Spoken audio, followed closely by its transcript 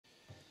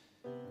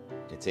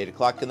It's 8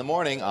 o'clock in the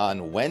morning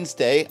on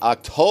Wednesday,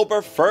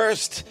 October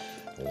 1st.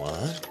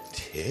 1,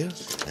 2,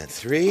 and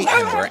 3,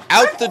 and we're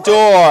out the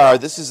door.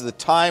 This is the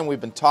time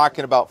we've been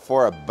talking about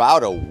for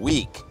about a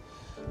week.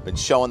 Been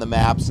showing the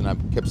maps, and I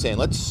kept saying,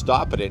 let's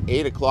stop it at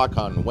 8 o'clock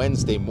on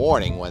Wednesday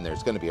morning when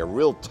there's going to be a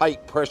real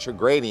tight pressure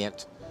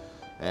gradient.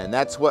 And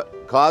that's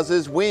what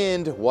causes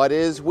wind. What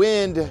is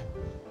wind?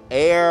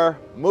 Air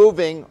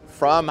moving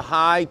from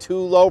high to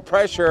low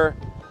pressure.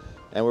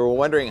 And we were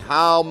wondering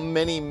how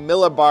many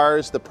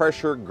millibars the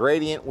pressure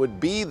gradient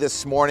would be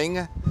this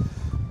morning.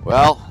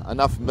 Well,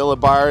 enough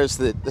millibars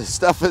that the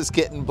stuff is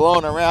getting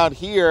blown around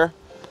here.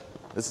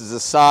 This is a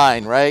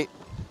sign, right?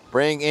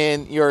 Bring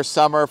in your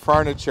summer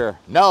furniture.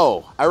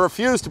 No, I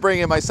refuse to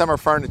bring in my summer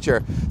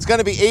furniture. It's going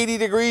to be 80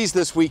 degrees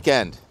this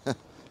weekend.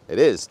 It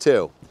is,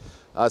 too.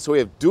 So we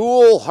have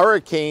dual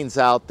hurricanes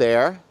out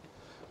there.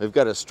 We've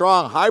got a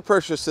strong high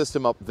pressure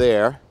system up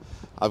there.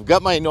 I've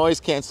got my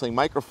noise canceling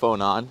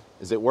microphone on.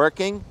 Is it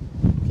working?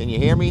 Can you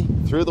hear me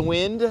through the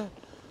wind?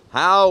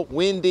 How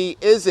windy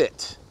is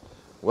it?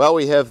 Well,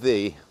 we have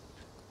the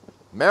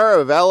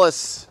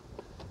Marivelis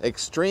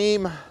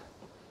Extreme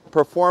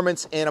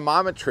Performance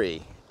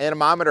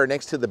Anemometer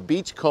next to the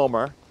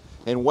Beachcomber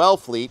in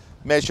Wellfleet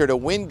measured a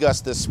wind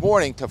gust this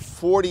morning to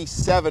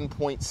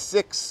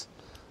 47.6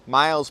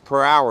 miles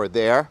per hour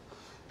there.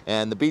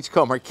 And the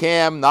Beachcomber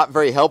cam, not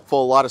very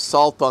helpful, a lot of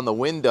salt on the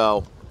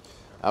window.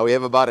 We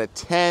have about a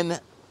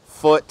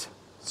 10-foot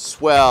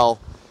swell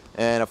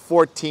and a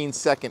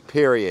 14-second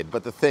period.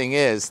 But the thing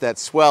is, that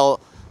swell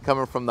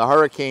coming from the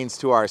hurricanes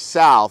to our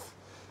south,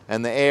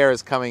 and the air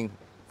is coming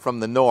from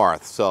the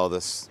north. So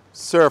the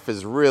surf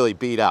is really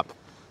beat up.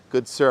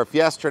 Good surf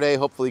yesterday,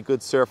 hopefully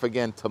good surf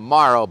again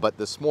tomorrow. But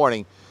this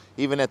morning,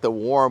 even at the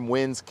warm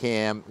winds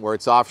cam, where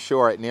it's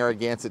offshore at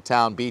Narragansett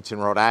Town Beach in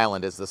Rhode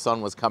Island, as the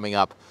sun was coming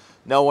up,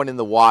 no one in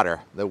the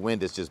water. The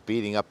wind is just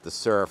beating up the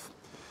surf.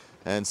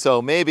 And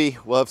so maybe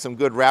we'll have some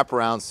good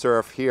wraparound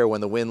surf here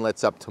when the wind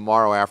lets up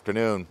tomorrow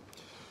afternoon.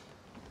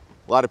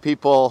 A lot of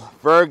people,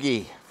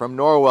 Vergi from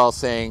Norwell,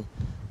 saying,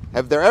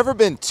 have there ever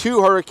been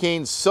two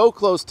hurricanes so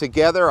close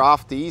together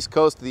off the east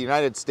coast of the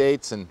United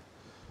States? And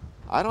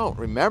I don't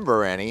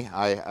remember any.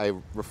 I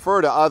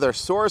refer to other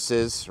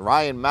sources.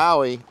 Ryan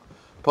Maui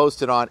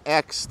posted on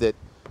X that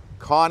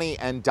Connie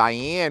and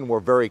Diane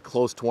were very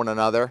close to one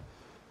another.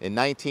 In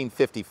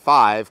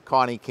 1955,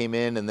 Connie came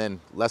in, and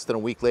then less than a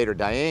week later,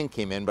 Diane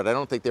came in, but I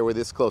don't think they were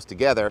this close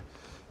together.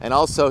 And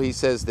also he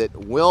says that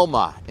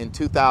Wilma in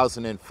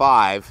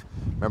 2005,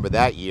 remember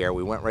that year,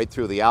 we went right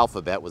through the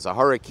alphabet, was a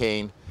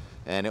hurricane,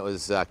 and it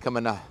was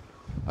coming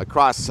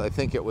across, I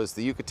think it was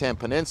the Yucatan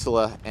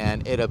Peninsula,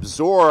 and it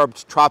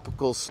absorbed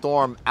Tropical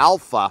Storm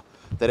Alpha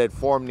that had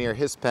formed near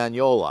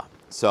Hispaniola.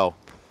 So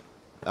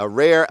a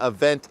rare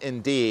event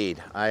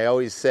indeed. I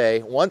always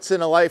say, once in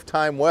a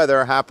lifetime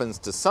weather happens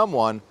to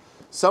someone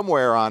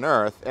somewhere on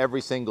Earth every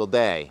single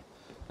day.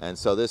 And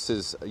so this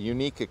is a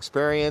unique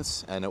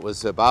experience, and it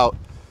was about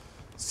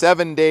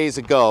 7 days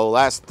ago,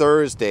 last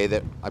Thursday,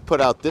 that I put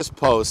out this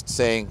post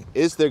saying,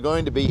 is there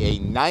going to be a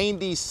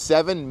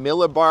 97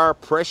 millibar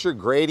pressure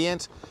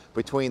gradient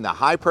between the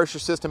high pressure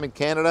system in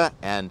Canada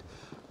and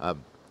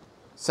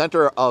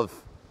center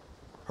of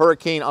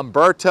Hurricane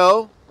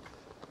Humberto?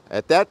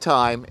 At that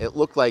time, it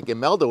looked like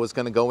Imelda was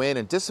going to go in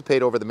and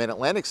dissipate over the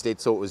mid-Atlantic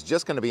states, so it was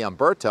just going to be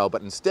Humberto,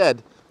 but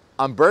instead,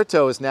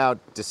 Humberto is now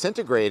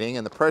disintegrating,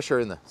 and the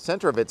pressure in the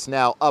center of it's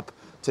now up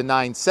to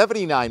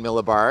 979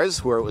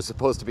 millibars, where it was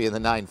supposed to be in the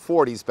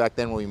 940s back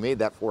then when we made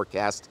that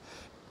forecast.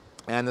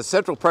 And the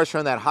central pressure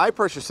in that high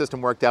pressure system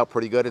worked out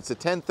pretty good. It's a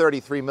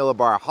 1033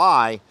 millibar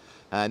high,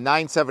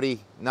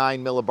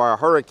 979 millibar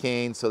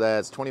hurricane, so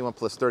that's 21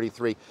 plus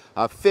 33,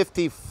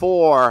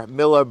 54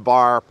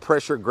 millibar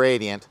pressure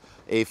gradient,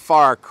 a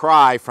far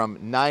cry from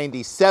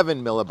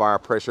 97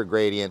 millibar pressure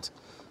gradient.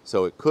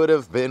 So it could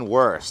have been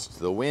worse.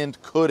 The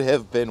wind could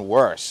have been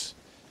worse.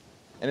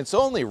 And it's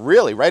only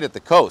really right at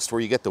the coast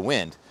where you get the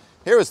wind.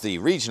 Here is the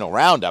regional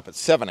roundup at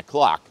 7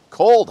 o'clock.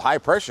 Cold high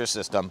pressure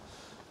system,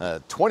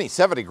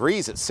 27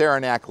 degrees at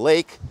Saranac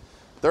Lake,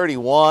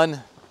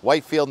 31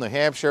 Whitefield, New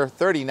Hampshire,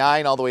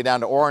 39 all the way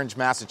down to Orange,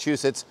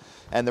 Massachusetts.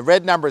 And the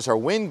red numbers are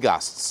wind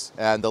gusts,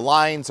 and the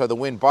lines are the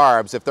wind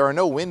barbs. If there are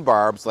no wind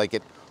barbs, like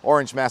at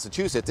Orange,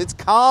 Massachusetts, it's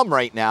calm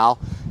right now.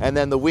 And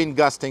then the wind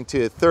gusting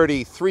to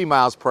 33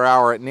 miles per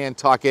hour at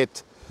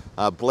Nantucket.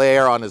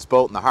 Blair on his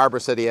boat in the harbor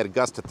said he had a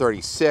gust to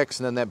 36,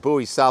 and then that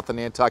buoy south of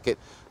Nantucket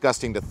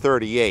gusting to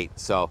 38.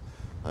 So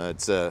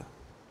it's the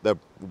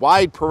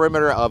wide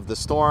perimeter of the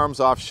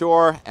storms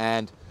offshore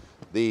and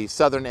the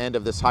southern end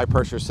of this high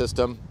pressure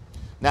system.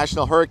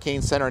 National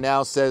Hurricane Center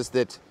now says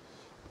that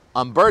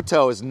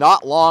Humberto is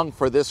not long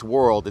for this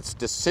world. It's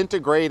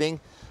disintegrating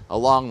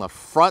along the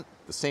front.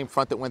 The same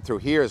front that went through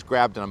here is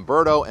grabbed in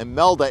Humberto.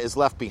 Imelda is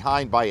left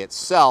behind by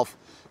itself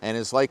and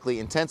is likely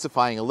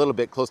intensifying a little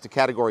bit close to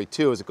Category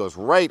 2 as it goes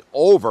right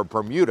over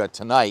Bermuda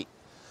tonight.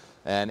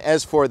 And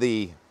as for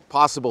the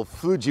possible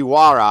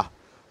Fujiwara,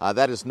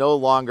 that is no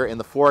longer in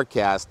the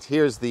forecast.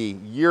 Here's the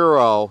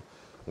Euro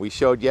we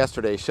showed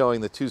yesterday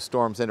showing the two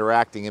storms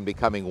interacting and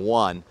becoming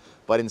one.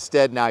 but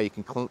instead now you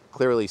can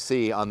clearly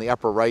see on the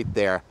upper right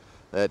there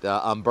that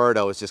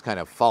Humberto is just kind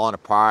of falling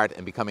apart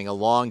and becoming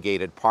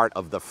elongated part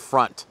of the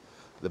front,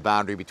 the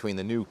boundary between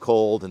the new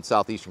cold in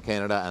southeastern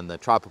Canada and the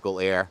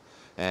tropical air.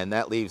 And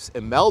that leaves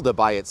Imelda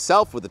by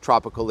itself with the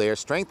tropical air,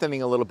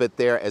 strengthening a little bit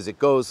there as it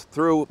goes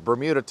through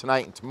Bermuda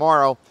tonight and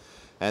tomorrow.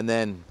 And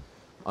then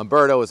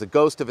Humberto is a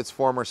ghost of its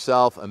former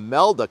self.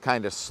 Imelda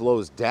kind of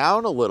slows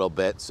down a little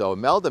bit, so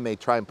Imelda may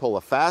try and pull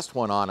a fast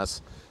one on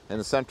us in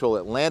the central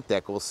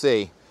Atlantic. We'll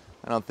see.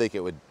 I don't think it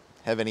would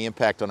have any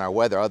impact on our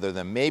weather other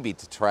than maybe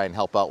to try and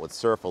help out with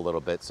surf a little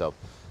bit. So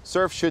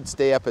surf should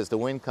stay up as the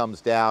wind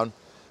comes down.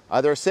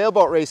 There are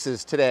sailboat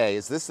races today.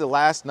 Is this the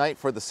last night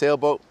for the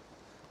sailboat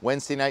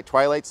Wednesday night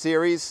Twilight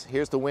Series?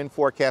 Here's the wind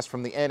forecast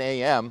from the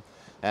NAM,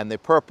 and the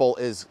purple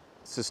is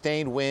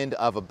sustained wind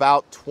of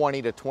about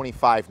 20 to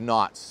 25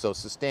 knots. So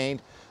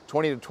sustained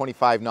 20 to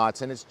 25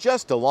 knots, and it's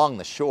just along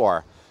the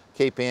shore.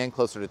 Cape Ann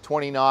closer to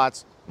 20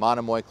 knots,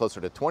 Monomoy closer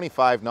to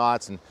 25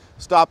 knots, and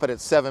stop it at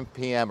 7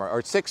 p.m.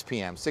 or 6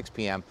 p.m.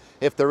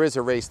 If there is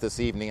a race this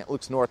evening, it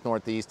looks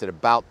north-northeast at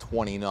about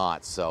 20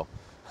 knots. So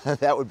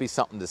that would be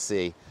something to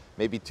see.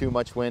 Maybe too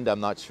much wind, I'm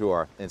not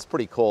sure. And it's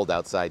pretty cold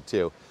outside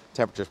too.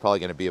 Temperature's probably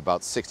going to be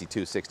about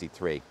 62,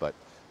 63. But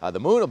the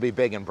moon will be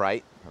big and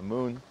bright. The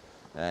moon.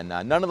 And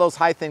none of those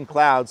high thin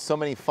clouds. So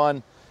many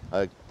fun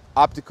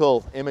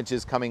optical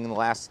images coming in the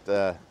last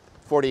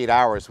 48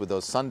 hours with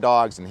those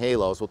sundogs and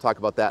halos. We'll talk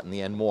about that in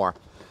the end more.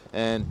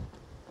 And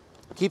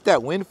keep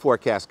that wind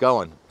forecast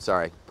going.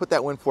 Sorry, put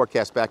that wind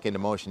forecast back into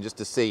motion just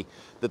to see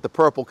that the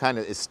purple kind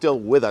of is still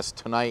with us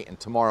tonight and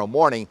tomorrow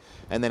morning.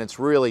 And then it's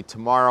really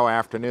tomorrow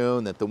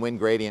afternoon that the wind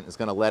gradient is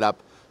going to let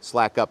up,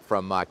 slack up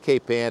from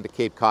Cape Ann to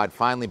Cape Cod.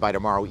 Finally, by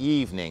tomorrow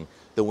evening,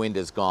 the wind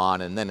is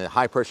gone, and then the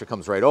high pressure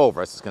comes right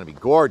over us. It's going to be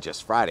gorgeous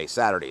Friday,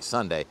 Saturday,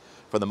 Sunday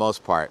for the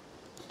most part.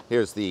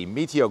 Here's the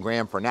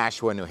meteogram for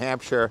Nashua, New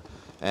Hampshire,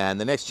 and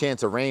the next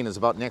chance of rain is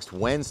about next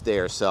Wednesday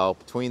or so.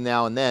 Between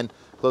now and then,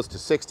 close to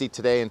 60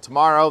 today and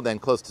tomorrow, then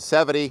close to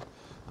 70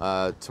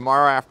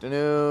 tomorrow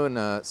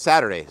afternoon,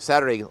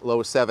 Saturday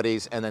low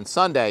 70s, and then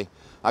Sunday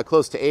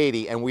close to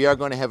 80. And we are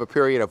going to have a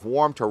period of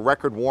warm to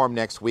record warm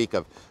next week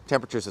of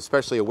temperatures,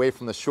 especially away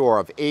from the shore,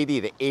 of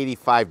 80 to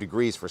 85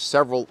 degrees for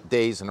several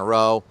days in a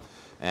row.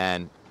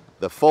 And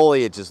the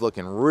foliage is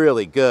looking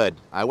really good.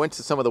 I went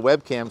to some of the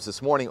webcams this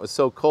morning. It was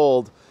so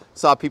cold.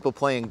 Saw people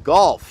playing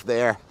golf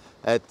there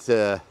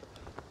at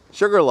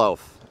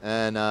Sugarloaf.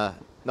 And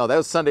no, that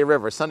was Sunday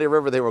River. Sunday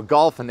River, they were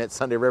golfing at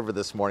Sunday River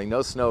this morning.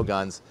 No snow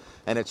guns.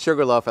 And at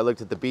Sugarloaf, I looked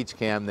at the beach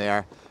cam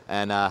there.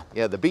 And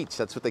yeah, the beach,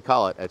 that's what they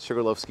call it at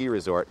Sugarloaf Ski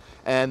Resort.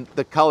 And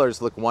the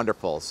colors look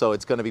wonderful. So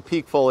it's going to be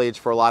peak foliage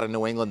for a lot of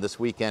New England this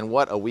weekend.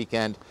 What a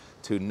weekend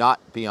to not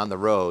be on the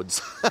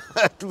roads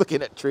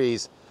looking at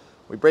trees.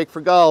 We break for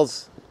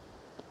gulls.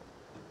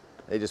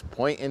 They just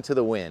point into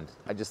the wind.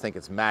 I just think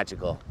it's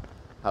magical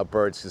how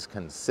birds just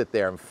can sit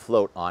there and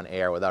float on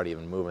air without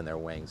even moving their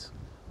wings.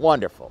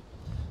 Wonderful.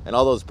 And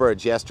all those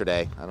birds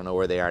yesterday, I don't know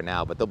where they are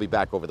now, but they'll be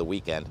back over the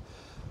weekend.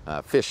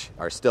 Fish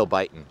are still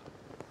biting.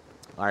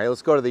 All right,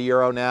 let's go to the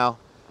Euro now,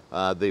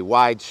 the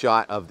wide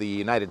shot of the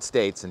United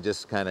States, and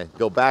just kind of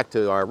go back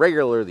to our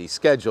regularly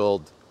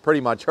scheduled,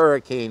 pretty much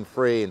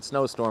hurricane-free and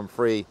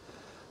snowstorm-free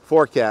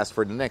forecast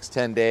for the next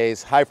 10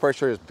 days. High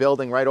pressure is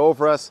building right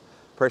over us.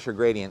 Pressure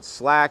gradient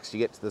slacks. You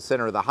get to the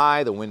center of the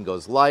high, the wind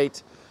goes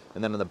light.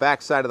 And then on the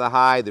back side of the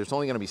high, there's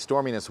only going to be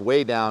storminess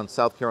way down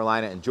South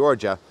Carolina and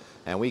Georgia.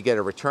 And we get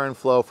a return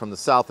flow from the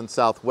south and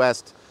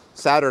southwest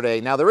Saturday.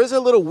 Now, there is a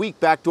little weak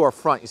backdoor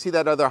front. You see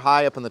that other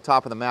high up on the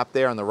top of the map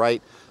there on the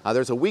right?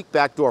 There's a weak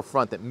backdoor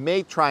front that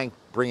may try and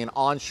bring an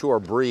onshore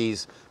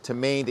breeze to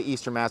Maine to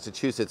eastern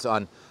Massachusetts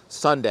on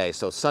Sunday.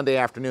 So Sunday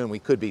afternoon, we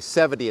could be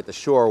 70 at the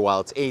shore while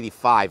it's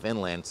 85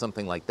 inland,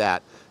 something like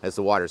that, as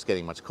the water's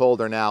getting much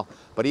colder now.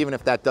 But even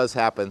if that does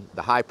happen,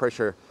 the high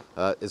pressure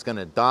is going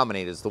to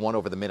dominate as the one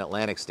over the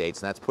mid-Atlantic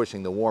states, and that's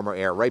pushing the warmer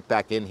air right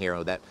back in here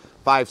with that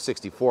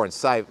 564 and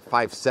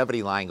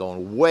 570 line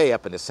going way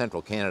up into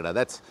central Canada.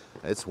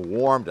 It's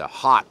warm to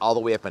hot all the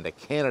way up into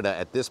Canada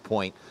at this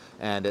point.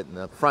 And in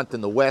the front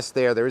in the west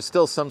there is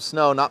still some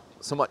snow, not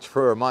so much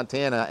for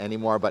Montana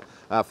anymore, but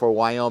for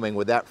Wyoming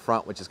with that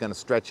front, which is going to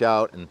stretch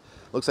out and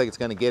looks like it's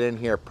going to get in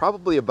here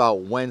probably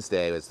about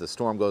Wednesday as the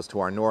storm goes to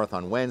our north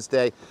on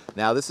Wednesday.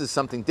 Now, this is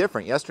something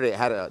different. Yesterday it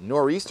had a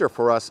nor'easter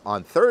for us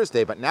on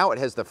Thursday, but now it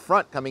has the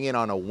front coming in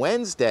on a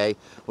Wednesday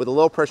with a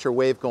low pressure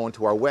wave going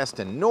to our west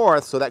and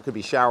north, so that could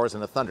be showers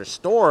and a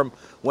thunderstorm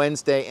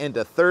Wednesday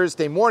into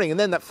Thursday morning. And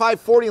then that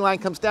 540 line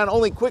comes down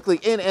only quickly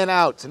in and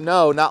out.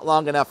 No, not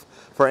long enough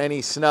for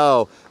any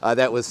snow.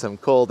 That was some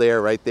cold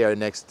air right there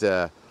next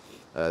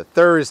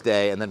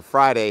Thursday, and then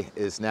Friday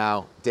is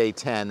now day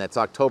 10. That's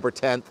October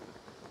 10th.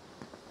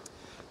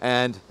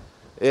 And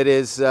it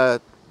is,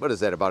 what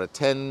is that, about a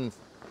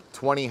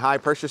 10-20 high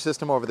pressure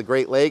system over the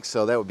Great Lakes,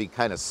 so that would be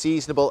kind of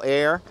seasonable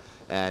air.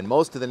 And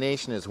most of the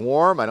nation is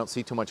warm. I don't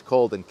see too much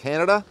cold in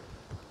Canada.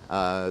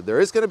 There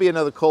is going to be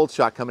another cold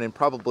shot coming in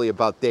probably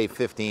about day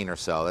 15 or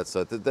so.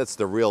 That's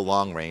the real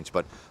long range.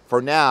 But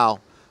for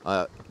now,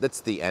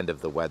 that's the end of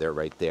the weather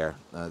right there.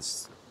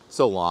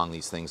 So long,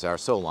 these things are,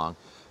 so long.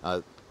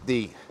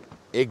 The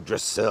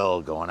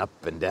Yggdrasil going up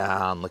and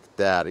down. Look at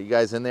that. Are you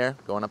guys in there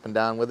going up and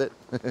down with it?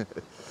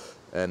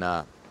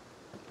 And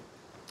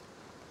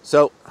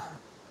so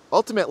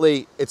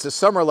ultimately, it's a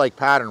summer-like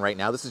pattern right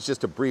now. This is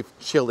just a brief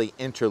chilly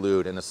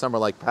interlude in a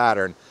summer-like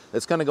pattern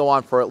that's going to go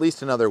on for at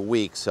least another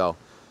week. So,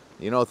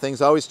 you know,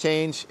 things always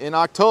change in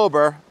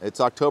October. It's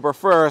October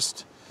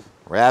 1st.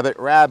 Rabbit,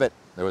 rabbit.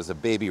 There was a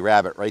baby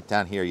rabbit right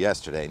down here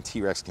yesterday, and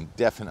T-Rex can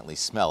definitely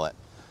smell it.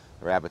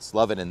 The rabbits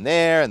love it in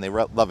there, and they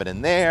love it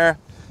in there.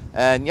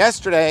 And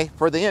yesterday,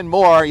 for the In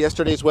More,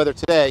 yesterday's weather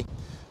today,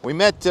 we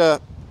met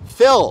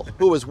Phil,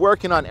 who was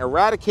working on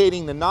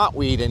eradicating the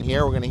knotweed in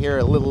here. We're going to hear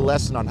a little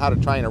lesson on how to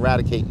try and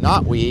eradicate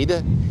knotweed.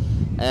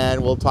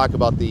 And we'll talk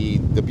about the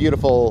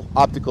beautiful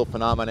optical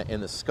phenomena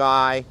in the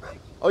sky.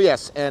 Oh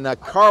yes, and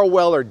Carl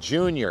Weller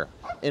Jr.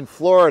 in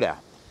Florida,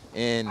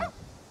 in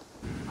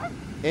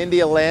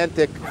the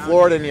Atlantic,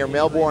 Florida, near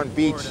Melbourne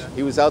Beach.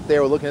 He was out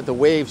there looking at the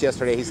waves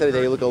yesterday. He said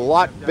they look a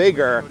lot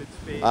bigger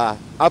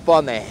up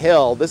on the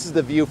hill. This is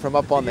the view from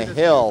up on the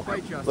hill.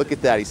 Look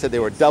at that. He said they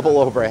were double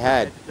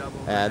overhead.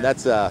 And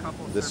that's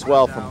the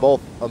swell from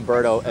both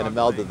Humberto and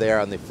Imelda there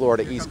on the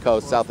Florida East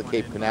Coast, south of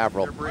Cape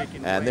Canaveral.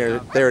 And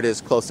there it is,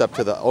 close up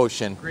to the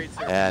ocean.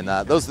 And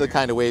those are the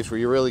kind of waves where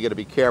you're really going to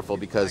be careful,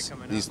 because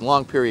these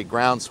long period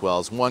ground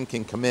swells, one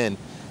can come in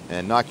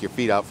and knock your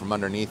feet out from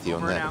underneath you.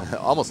 And that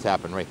almost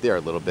happened right there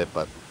a little bit,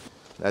 but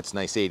that's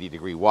nice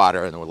 80-degree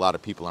water, and there were a lot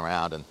of people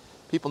around, and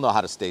people know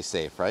how to stay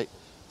safe, right?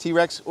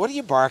 T-Rex, what are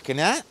you barking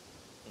at?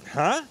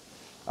 Huh?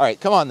 All right,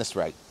 come on this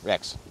way,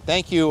 Rex.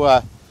 Thank you,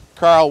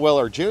 Carl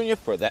Weller Jr.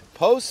 for that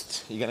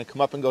post. You're going to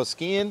come up and go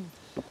skiing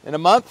in a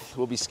month.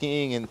 We'll be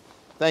skiing in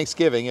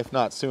Thanksgiving, if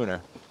not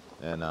sooner.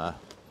 And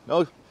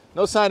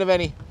no sign of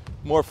any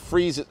more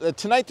freeze.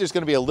 Tonight there's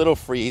going to be a little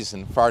freeze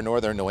in far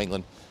northern New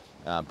England.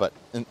 But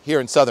here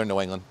in southern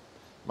New England,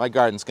 my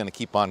garden's going to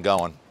keep on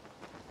going.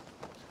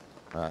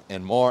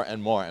 And more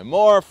and more and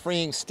more,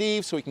 freeing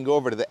Steve so we can go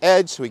over to the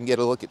edge so we can get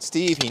a look at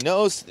Steve. He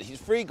knows that he's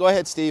free. Go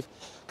ahead, Steve.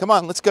 Come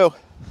on, let's go.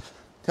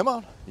 Come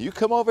on, you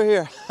come over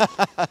here.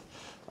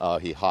 Oh,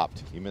 he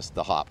hopped. You missed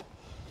the hop.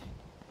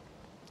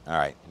 All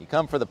right, you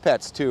come for the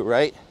pets too,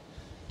 right?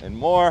 And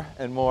more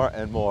and more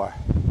and more.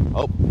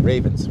 Oh,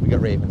 ravens. We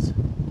got ravens.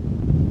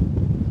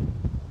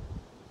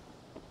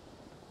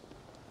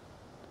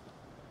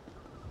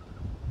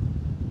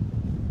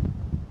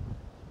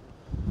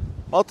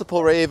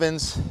 Multiple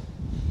ravens,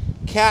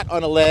 cat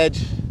on a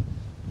ledge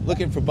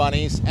looking for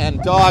bunnies,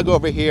 and dog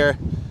over here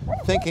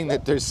thinking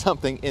that there's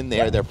something in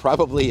there. There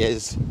probably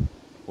is.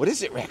 What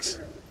is it, Rex?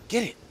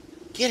 Get it.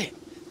 Get it.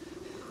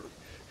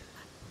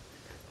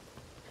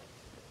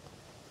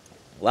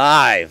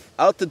 Live,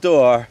 out the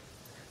door,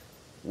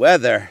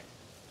 weather,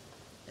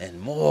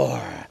 and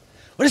more.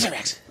 What is it,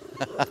 Rex?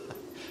 I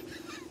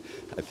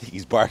think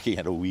he's barking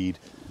at a weed.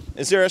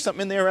 Is there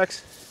something in there,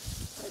 Rex?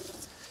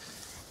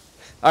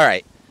 All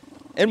right.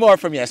 And more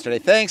from yesterday.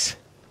 Thanks.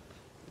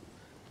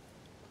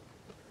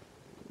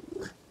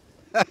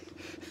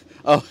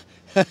 Oh,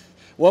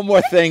 one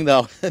more thing,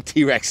 though.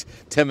 T-Rex,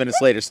 10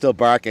 minutes later, still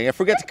barking. I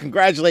forgot to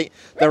congratulate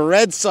the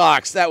Red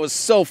Sox. That was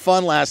so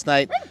fun last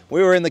night.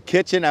 We were in the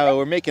kitchen. We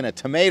were making a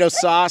tomato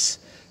sauce,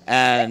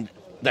 and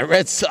the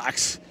Red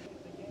Sox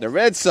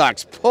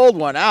pulled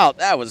one out.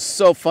 That was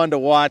so fun to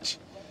watch.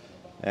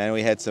 And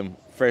we had some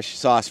fresh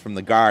sauce from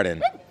the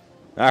garden.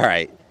 All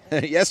right.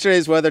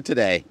 Yesterday's weather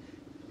today.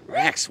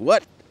 Rex,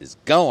 what is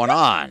going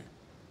on?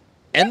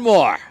 And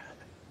more.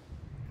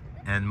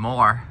 And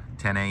more.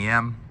 10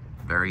 a.m.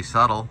 Very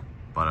subtle,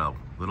 but a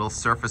little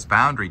surface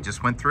boundary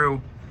just went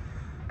through.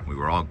 We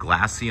were all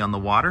glassy on the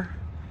water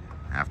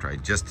after I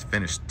just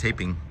finished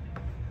taping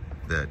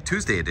the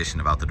Tuesday edition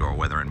of Out the Door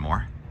Weather and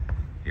More.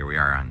 Here we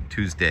are on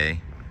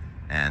Tuesday,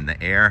 and the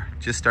air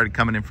just started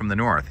coming in from the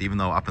north, even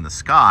though up in the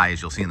sky,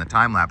 as you'll see in the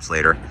time lapse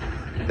later,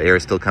 the air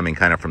is still coming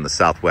kind of from the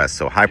southwest.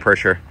 So high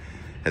pressure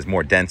has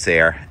more dense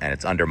air, and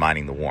it's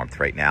undermining the warmth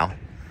right now.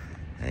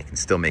 And you can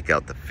still make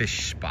out the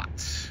fish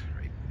spots.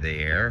 Right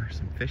there,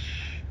 some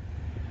fish.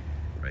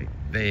 Right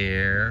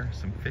there,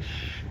 some fish.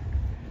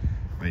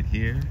 Right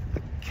here,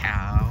 a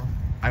cow.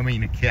 I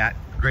mean a cat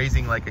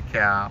grazing like a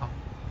cow.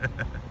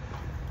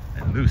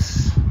 And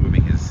Loose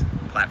moving his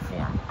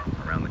platform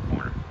around the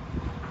corner.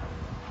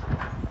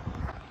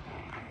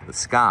 The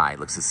sky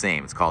looks the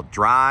same. It's called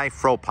dry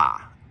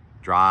fropa,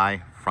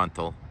 dry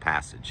frontal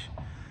passage.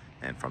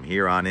 And from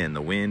here on in,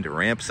 the wind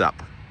ramps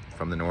up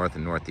from the north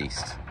and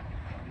northeast.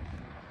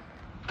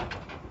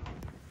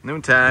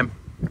 Noontime.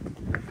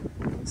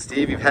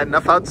 Steve, you've had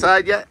enough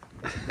outside yet?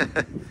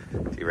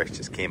 T-Rex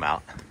just came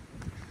out.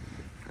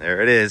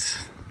 There it is,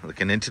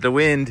 looking into the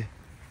wind.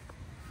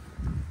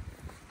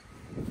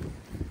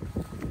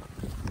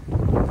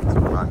 What's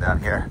going on down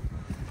here?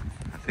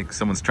 I think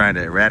someone's trying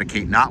to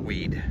eradicate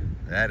knotweed.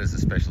 That is a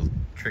special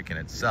trick in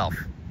itself.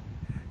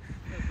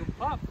 Good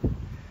pup.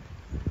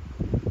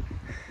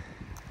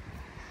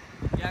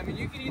 Yeah, I mean,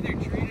 you can either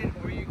treat it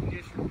or you can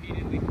just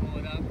repeatedly pull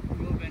it up.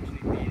 You'll eventually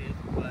beat it,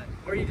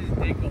 or you just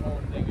dig the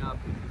whole thing up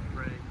and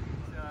spray.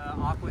 It's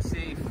aqua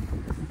safe.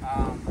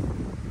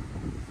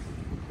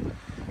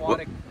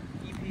 aquatic,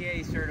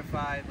 EPA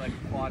certified, like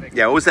aquatic.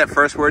 Yeah, what was that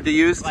first word you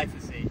used?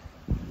 Glyphosate.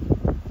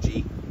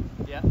 G.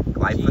 Yeah.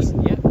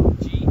 Glyphosate. Yep.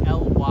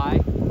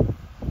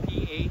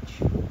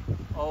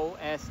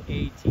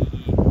 GLYPHOSATE.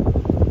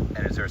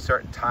 And is there a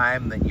certain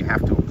time that you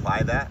have to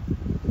apply that?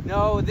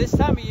 No, this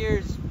time of year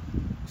is,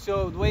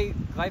 so the way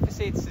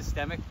glyphosate's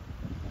systemic,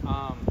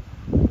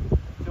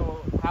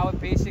 so how it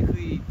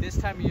basically, this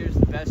time of year is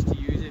the best to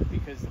use it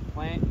because the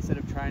plant, instead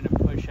of trying to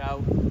push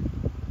out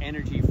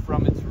energy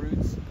from its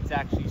roots, it's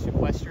actually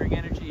sequestering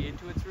energy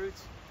into its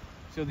roots.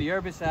 So the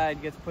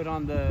herbicide gets put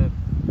on the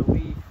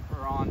leaf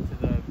or onto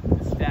the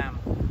stem,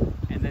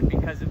 and then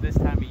because of this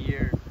time of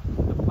year,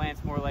 the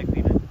plant's more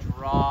likely to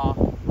draw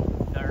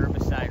the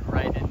herbicide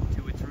right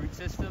into its root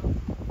system,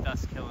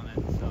 thus killing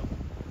it. So.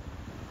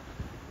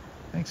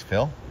 Thanks,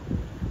 Phil.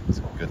 That's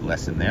a good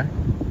lesson there.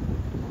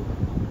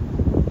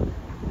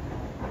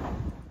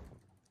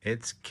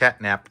 It's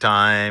catnap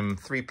time,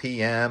 3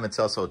 p.m. It's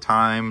also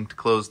time to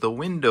close the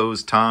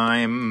windows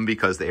time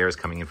because the air is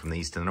coming in from the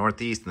east and the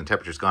northeast and the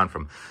temperature's gone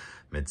from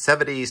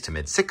mid-70s to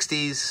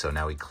mid-60s. So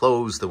now we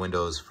close the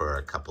windows for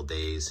a couple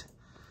days.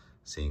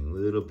 Seeing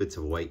little bits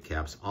of white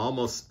caps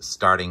almost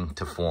starting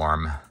to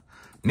form.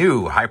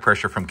 New high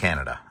pressure from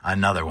Canada,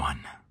 another one.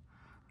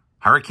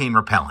 Hurricane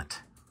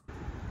repellent.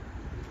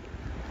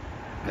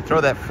 I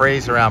throw that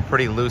phrase around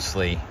pretty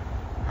loosely,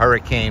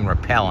 hurricane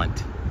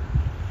repellent.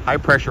 High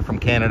pressure from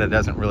Canada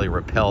doesn't really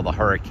repel the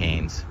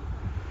hurricanes.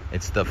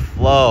 It's the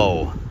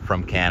flow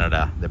from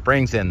Canada that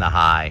brings in the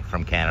high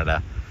from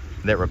Canada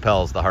that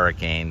repels the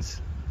hurricanes.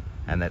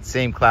 And that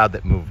same cloud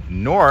that moved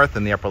north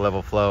in the upper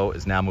level flow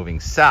is now moving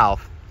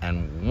south,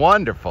 and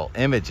wonderful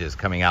images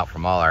coming out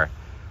from all our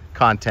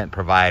content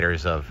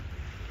providers of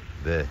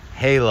the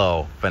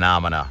halo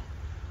phenomena.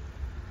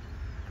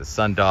 The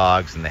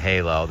sundogs and the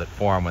halo that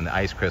form when the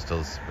ice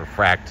crystals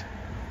refract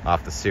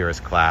off the Cirrus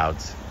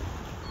clouds.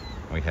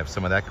 We have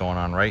some of that going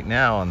on right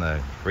now on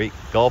the Great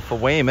Gulf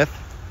of Weymouth.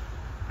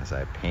 As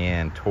I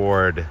pan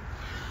toward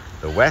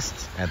the west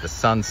at the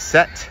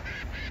sunset,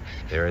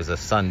 there is a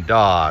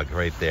Sundog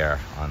right there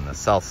on the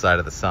south side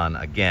of the sun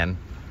again.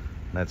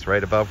 That's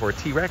right above where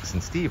T-Rex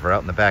and Steve are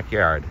out in the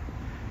backyard.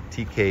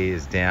 TK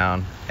is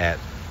down at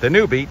the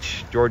new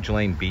beach, George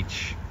Lane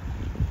Beach.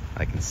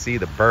 I can see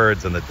the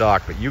birds on the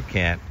dock, but you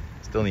can't.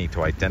 Still need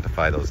to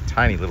identify those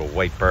tiny little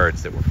white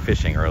birds that were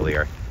fishing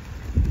earlier.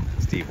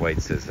 Steve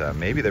White says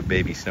maybe they're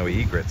baby snowy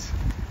egrets.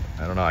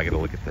 I don't know, I gotta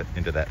look at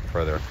into that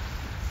further.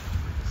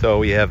 So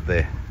we have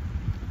the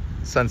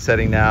sun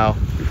setting now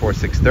before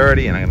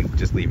 6:30, and I'm gonna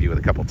just leave you with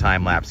a couple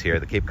time lapse here.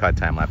 The Cape Cod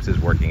time lapse is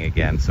working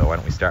again, so why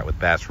don't we start with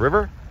Bass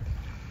River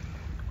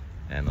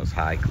and those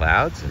high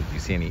clouds. Do you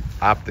see any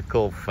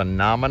optical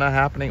phenomena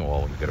happening?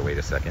 Well, you gotta wait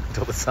a second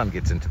until the sun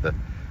gets into the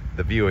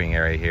viewing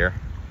area here.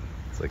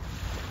 It's like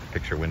a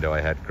picture window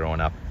I had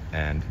growing up,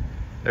 and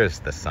there's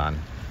the sun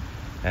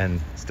and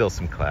still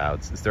some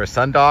clouds. Is there a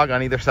sundog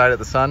on either side of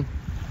the sun?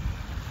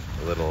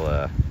 A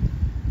little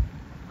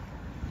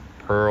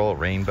pearl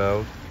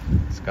rainbow,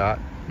 Scott.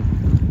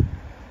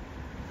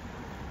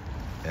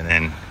 And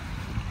then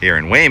here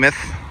in Weymouth,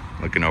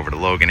 looking over to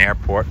Logan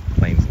Airport,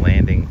 planes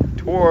landing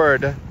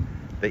toward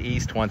the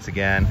east once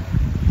again,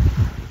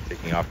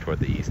 taking off toward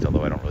the east,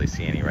 although I don't really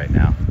see any right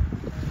now.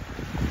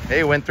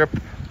 Hey, Winthrop.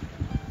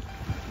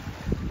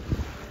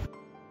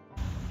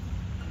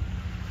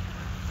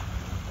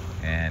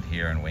 And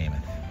here in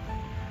Weymouth,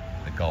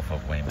 the Gulf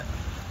of Weymouth.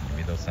 You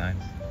read those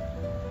signs?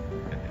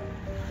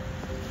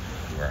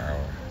 Where our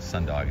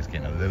sundog is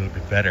getting a little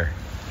bit better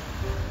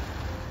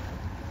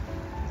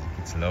as it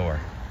gets lower.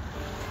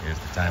 Here's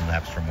the time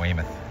lapse from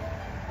Weymouth.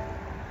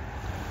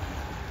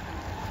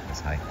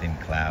 Those high thin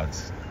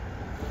clouds,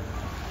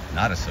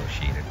 not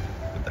associated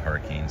with the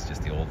hurricanes,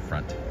 just the old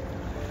front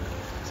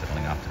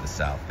settling off to the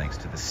south thanks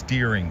to the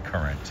steering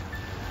current,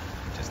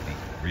 which is the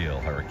real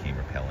hurricane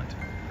repellent,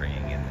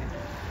 bringing in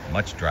the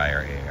much drier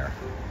air.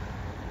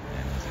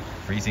 And was it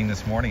freezing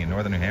this morning in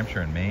northern New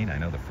Hampshire and Maine? I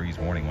know the freeze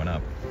warning went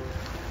up.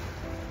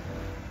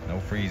 No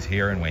freeze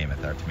here in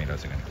Weymouth. Our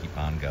tomatoes are going to keep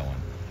on going.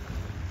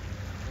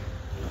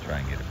 I'll try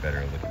and get a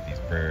better look at these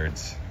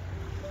birds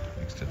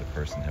next to the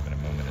person having a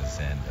moment of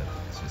zen, but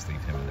let's just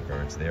leave him and the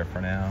birds there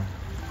for now.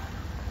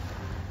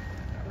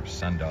 Our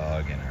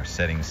sundog and our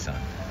setting sun.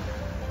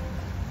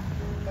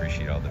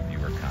 Appreciate all the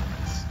viewer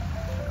comments.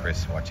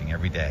 Chris watching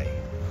every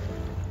day.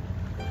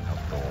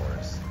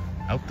 Outdoors.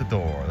 Out the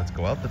door. Let's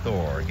go out the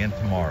door again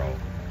tomorrow.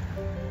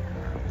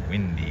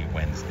 Windy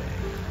Wednesday.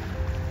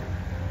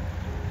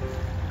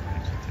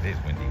 Actually, today's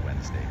Windy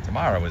Wednesday.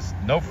 Tomorrow is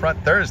No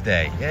Front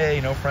Thursday.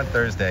 Yay, No Front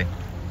Thursday.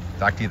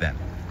 Talk to you then.